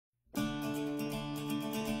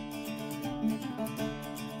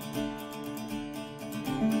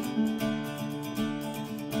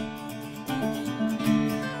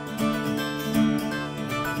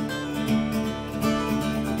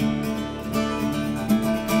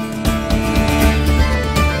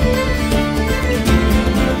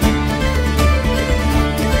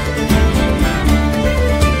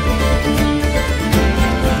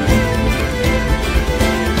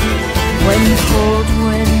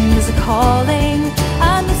calling,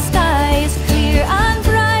 and the sky is clear and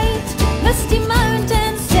bright. Misty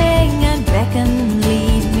mountains sing and beckon,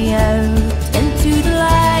 lead me out into the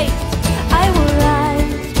light. I will ride,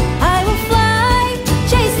 I will fly,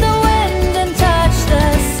 chase the wind and touch the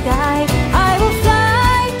sky. I will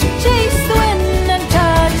fly, chase the wind and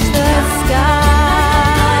touch the sky.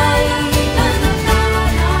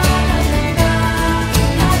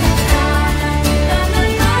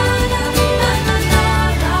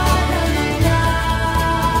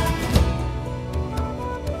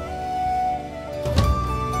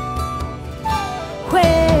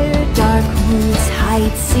 Where dark woods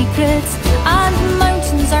hide secrets and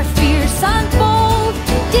mountains are fierce and bold,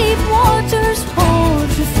 deep waters hold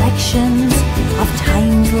reflections of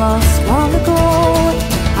times lost long ago.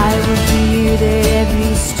 I will hear their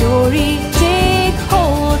every story.